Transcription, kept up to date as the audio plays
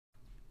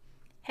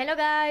Hello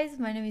guys,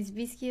 my name is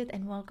Biscuit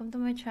and welcome to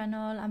my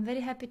channel. I'm very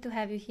happy to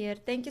have you here.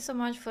 Thank you so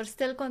much for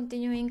still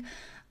continuing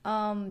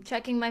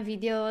checking my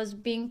videos,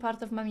 being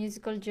part of my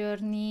musical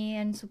journey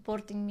and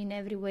supporting me in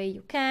every way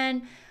you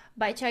can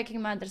by checking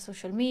my other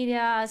social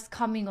medias,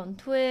 coming on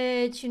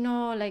Twitch,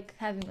 like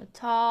having a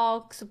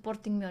talk,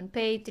 supporting me on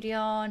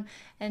Patreon,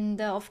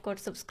 and of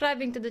course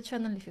subscribing to the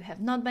channel if you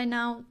have not by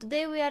now.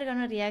 Today we are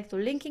gonna react to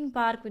Linkin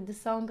Park with the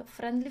song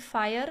Friendly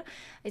Fire.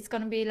 It's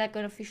gonna be like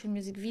an official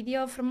music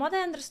video. From what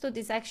I understood,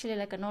 it's actually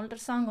like an older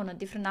song on a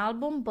different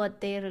album,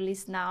 but they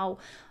released now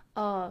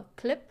a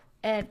clip,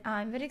 and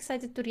I'm very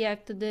excited to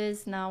react to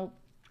this. Now,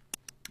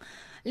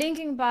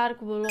 Linkin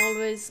Park will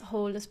always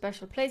hold a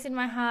special place in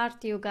my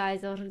heart. You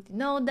guys already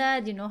know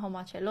that. You know how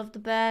much I love the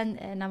band,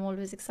 and I'm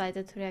always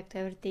excited to react to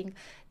everything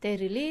they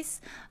release.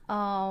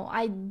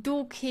 I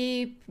do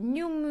keep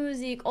new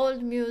music,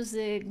 old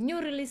music, new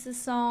releases,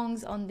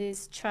 songs on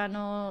this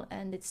channel,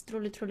 and it's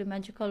truly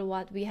magical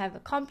what we have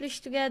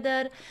accomplished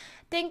together.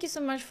 Thank you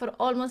so much for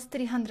almost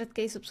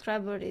 300k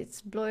subscribers.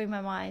 It's blowing my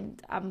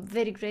mind. I'm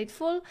very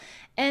grateful.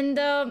 And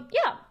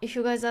yeah, if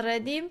you guys are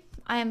ready,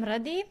 I am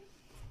ready.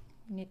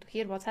 You need to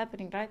hear what's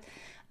happening, right?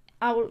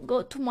 I will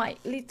go to my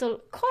little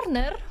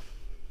corner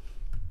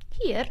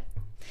here,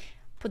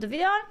 put the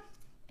video on,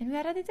 and we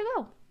are ready to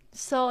go.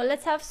 So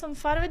let's have some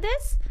fun with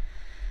this.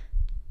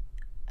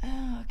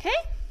 Okay,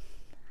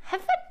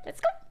 have fun,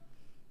 let's go.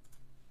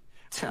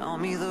 Tell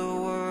me the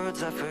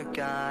words I've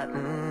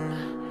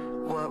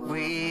forgotten, what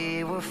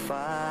we were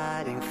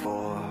fighting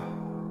for.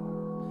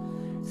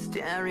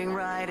 Staring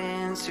right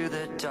into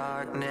the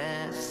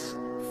darkness,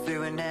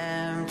 through an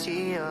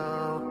empty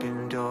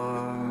open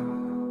door.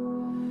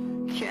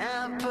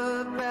 Can't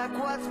put back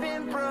what's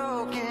been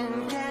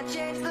broken, can't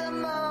change the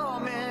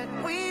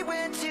moment we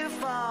went too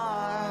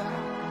far.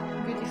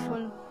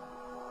 Beautiful.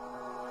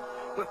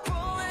 We're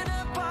pulling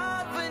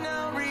apart for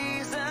no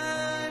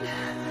reason.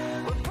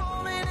 We're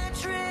pulling a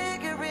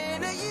trigger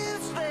in a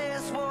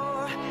useless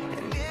war.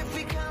 And if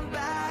we come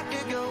back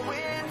and go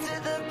into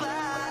the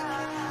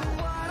black,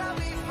 what are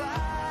we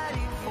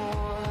fighting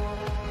for?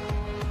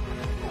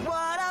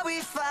 What are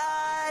we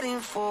fighting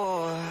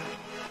for?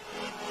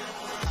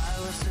 I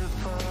was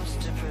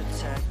supposed to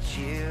protect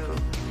you,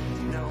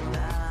 no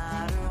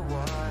matter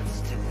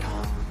what's to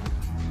come.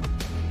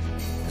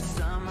 But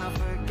somehow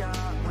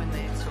forgot when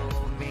they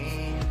told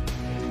me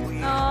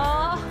we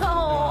are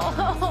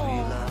we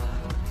love.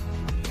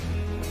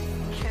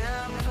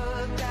 Can't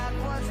put back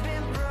what's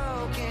been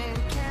broken,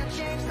 can't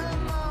change the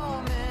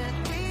moment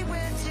we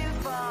went too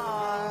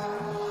far.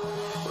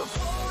 We're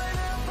pulling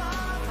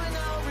apart for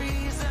no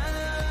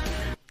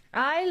reason.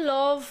 I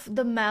love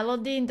the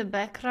melody in the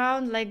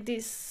background, like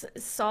this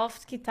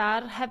soft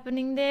guitar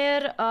happening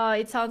there.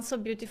 It sounds so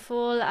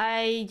beautiful.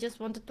 I just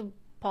wanted to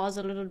pause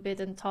a little bit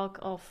and talk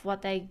of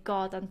what I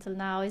got until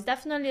now. It's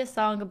definitely a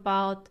song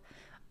about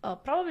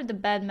probably the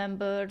band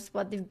members,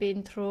 what they've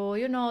been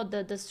through,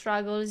 the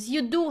struggles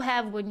you do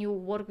have when you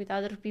work with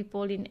other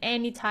people in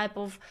any type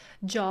of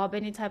job,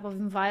 any type of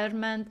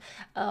environment.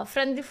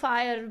 Friendly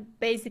fire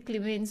basically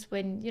means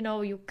when,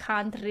 you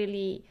can't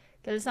really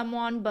kill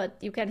someone, but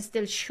you can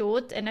still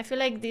shoot, and I feel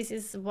like this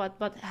is what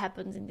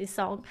happens in this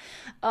song.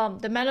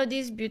 The melody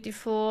is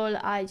beautiful.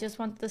 I just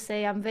wanted to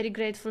say I'm very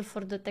grateful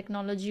for the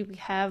technology we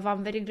have.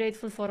 I'm very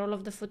grateful for all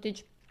of the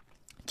footage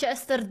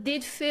Chester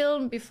did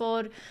film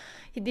before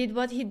he did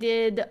what he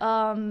did,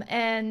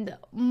 and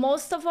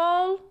most of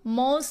all,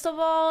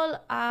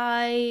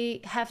 I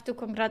have to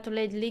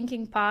congratulate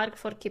Linkin Park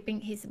for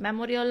keeping his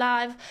memory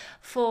alive,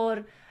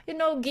 for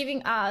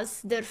giving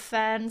us, their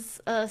fans,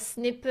 a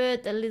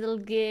snippet, a little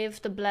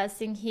gift, a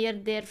blessing here,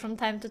 there, from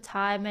time to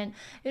time, and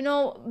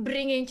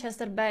bringing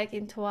Chester back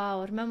into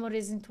our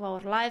memories, into our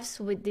lives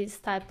with this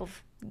type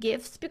of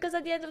gifts, because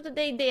at the end of the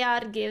day they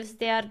are gifts,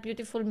 they are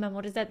beautiful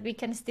memories that we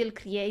can still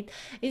create.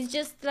 It's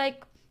just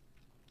like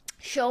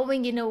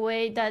showing in a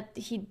way that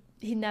he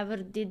never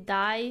did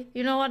die,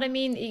 you know what I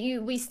mean?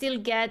 We still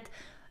get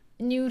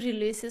new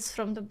releases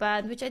from the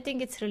band, which I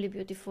think it's really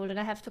beautiful, and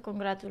I have to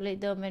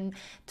congratulate them and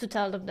to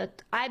tell them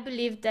that I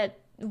believe that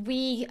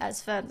we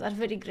as fans are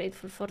very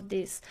grateful for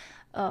these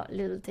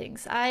little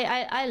things.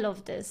 I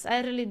love this.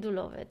 I really do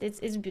love it.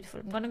 It's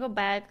beautiful. I'm gonna go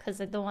back because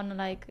I don't want to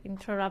like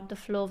interrupt the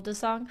flow of the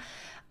song.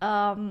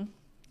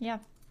 Yeah.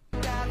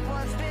 That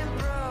what's been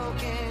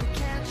broken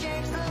can't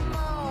change the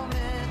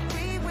moment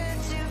we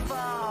went too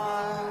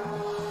far.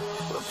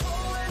 We're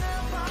pulling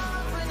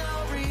apart for no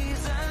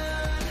reason.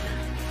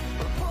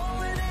 We're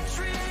pulling a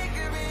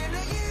trigger in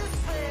a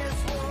useless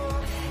war.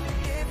 And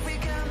if we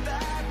come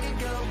back and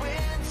go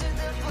into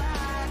the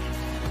black,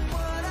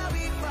 what are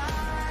we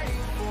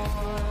fighting for?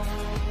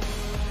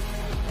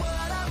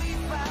 What are we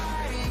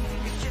fighting?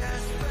 It's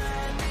just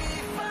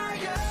friendly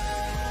fire.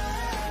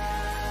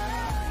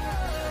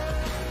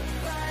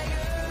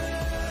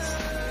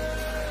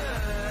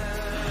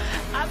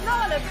 I'm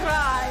not gonna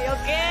cry,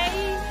 okay?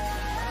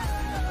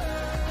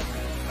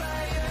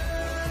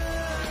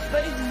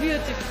 But it's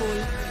beautiful.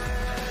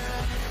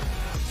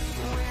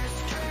 We're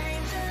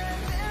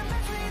strangers in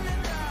between the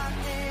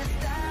darkness,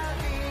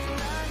 diving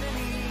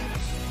underneath.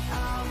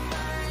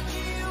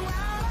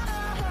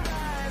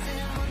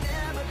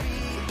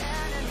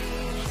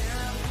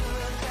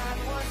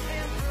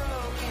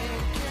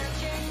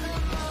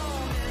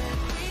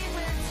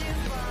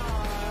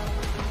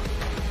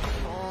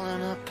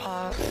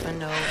 for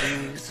no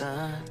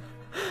reason.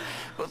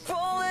 We're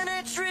pulling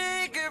a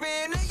trigger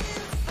in a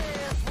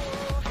useless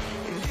war,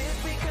 and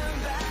if we come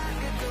back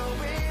and go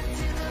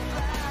into the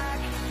black,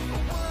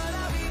 what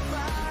are we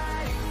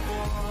fighting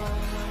for?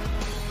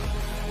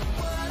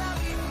 What are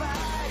we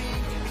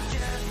fighting? It's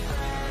just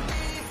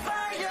friendly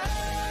fire.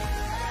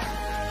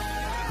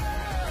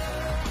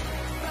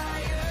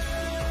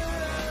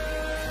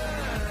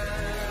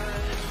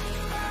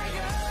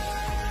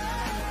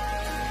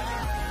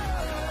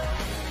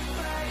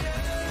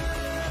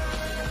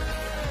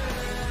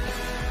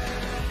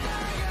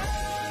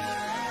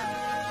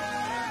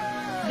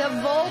 The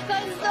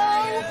vocals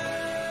though.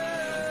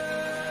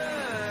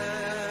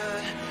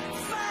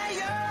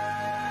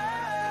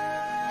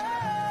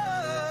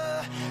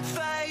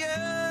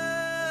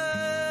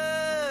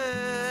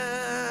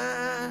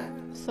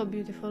 So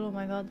beautiful, oh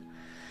my god.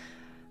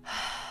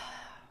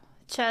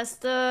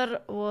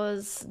 Chester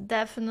was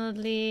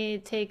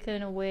definitely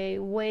taken away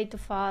way too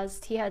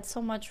fast. He had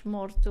so much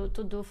more to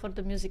do for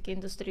the music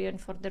industry and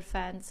for their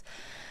fans.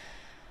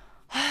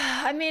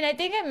 I mean, I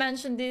think I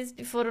mentioned this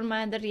before in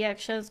my other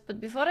reactions, but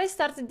before I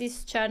started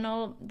this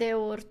channel, there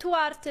were two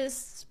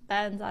artists,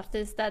 band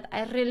artists, that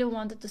I really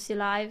wanted to see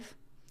live.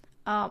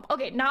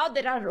 Okay, now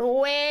there are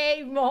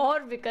way more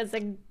because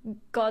I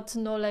got to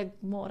know like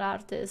more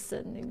artists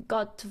and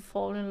got to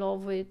fall in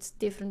love with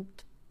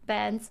different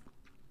bands.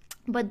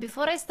 But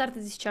before I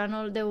started this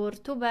channel, there were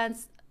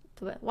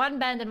one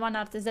band and one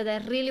artist that I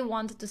really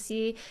wanted to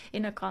see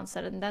in a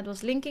concert, and that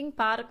was Linkin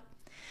Park.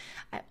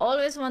 I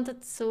always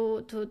wanted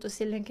to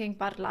see Linkin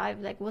Park live,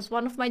 like was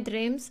one of my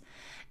dreams.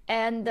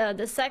 And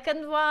the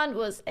second one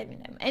was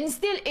Eminem, and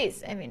still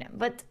is Eminem,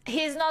 but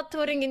he's not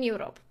touring in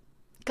Europe.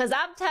 Because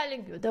I'm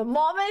telling you, the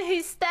moment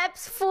he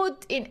steps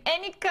foot in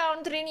any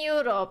country in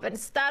Europe and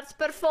starts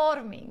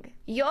performing,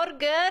 your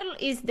girl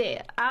is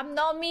there. I'm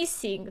not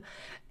missing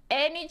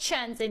any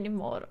chance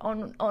anymore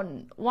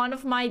on one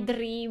of my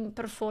dream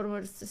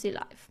performers to see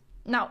live.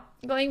 Now,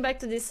 going back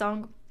to this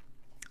song,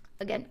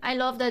 again, I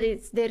love that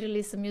they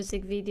released a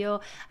music video.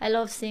 I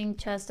love seeing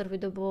Chester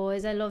with the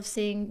boys. I love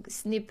seeing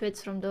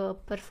snippets from the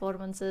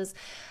performances.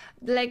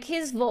 Like,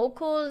 his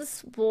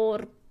vocals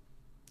were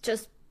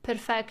just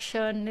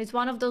perfection. It's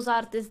one of those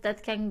artists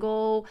that can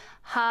go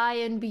high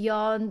and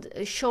beyond,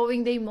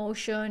 showing the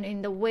emotion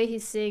in the way he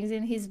sings,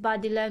 in his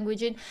body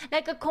language, in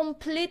like a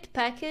complete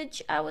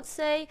package, I would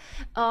say.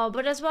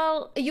 But as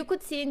well, you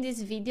could see in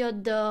this video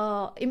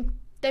the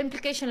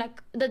implication,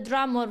 like the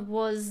drummer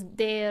was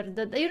there,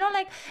 you know,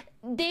 like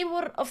they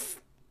were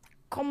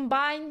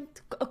combined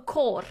a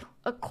core.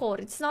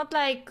 It's not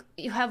like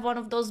you have one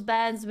of those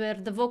bands where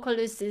the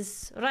vocalist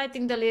is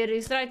writing the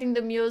lyrics, writing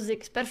the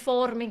music,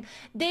 performing.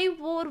 They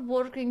were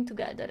working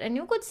together, and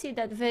you could see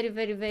that very,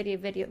 very, very,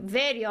 very,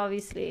 very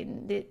obviously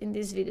in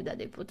this video that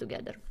they put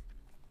together.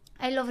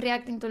 I love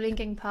reacting to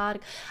Linkin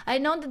Park. I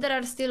know that there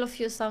are still a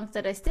few songs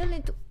that I still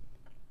need to...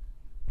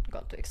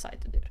 Got too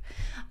excited there.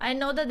 I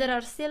know that there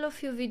are still a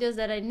few videos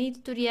that I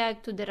need to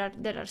react to.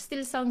 There are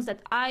still songs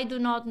that I do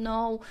not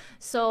know.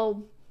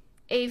 So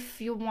if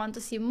you want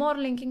to see more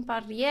Linkin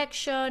Park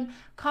reaction,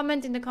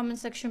 comment in the comment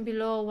section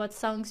below what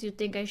songs you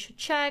think I should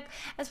check.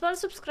 As well,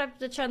 subscribe to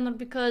the channel,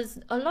 because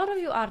a lot of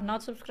you are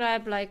not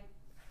subscribed. Like,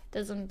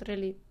 doesn't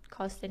really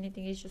cost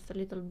anything. It's just a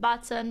little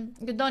button.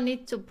 You don't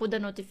need to put the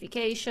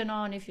notification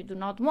on if you do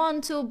not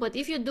want to, but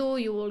if you do,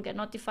 you will get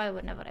notified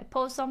whenever I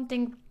post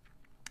something.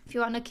 If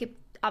you want to keep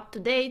up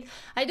to date,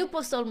 I do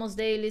post almost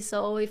daily,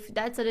 so if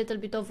that's a little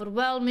bit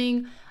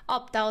overwhelming,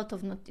 opt out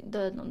of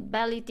the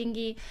belly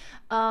thingy.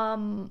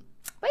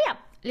 But yeah,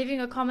 leaving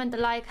a comment, a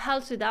like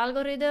helps with the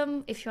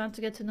algorithm. If you want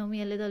to get to know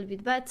me a little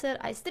bit better,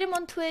 I stream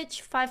on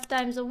Twitch 5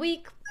 times a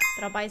week.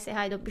 Drop by, say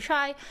hi, don't be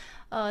shy.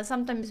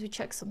 Sometimes we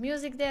check some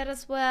music there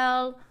as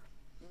well.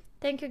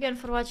 Thank you again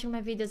for watching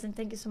my videos, and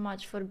thank you so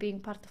much for being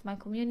part of my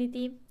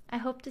community. I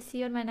hope to see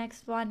you on my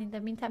next one. In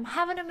the meantime,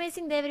 have an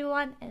amazing day,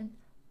 everyone, and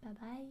bye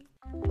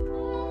bye.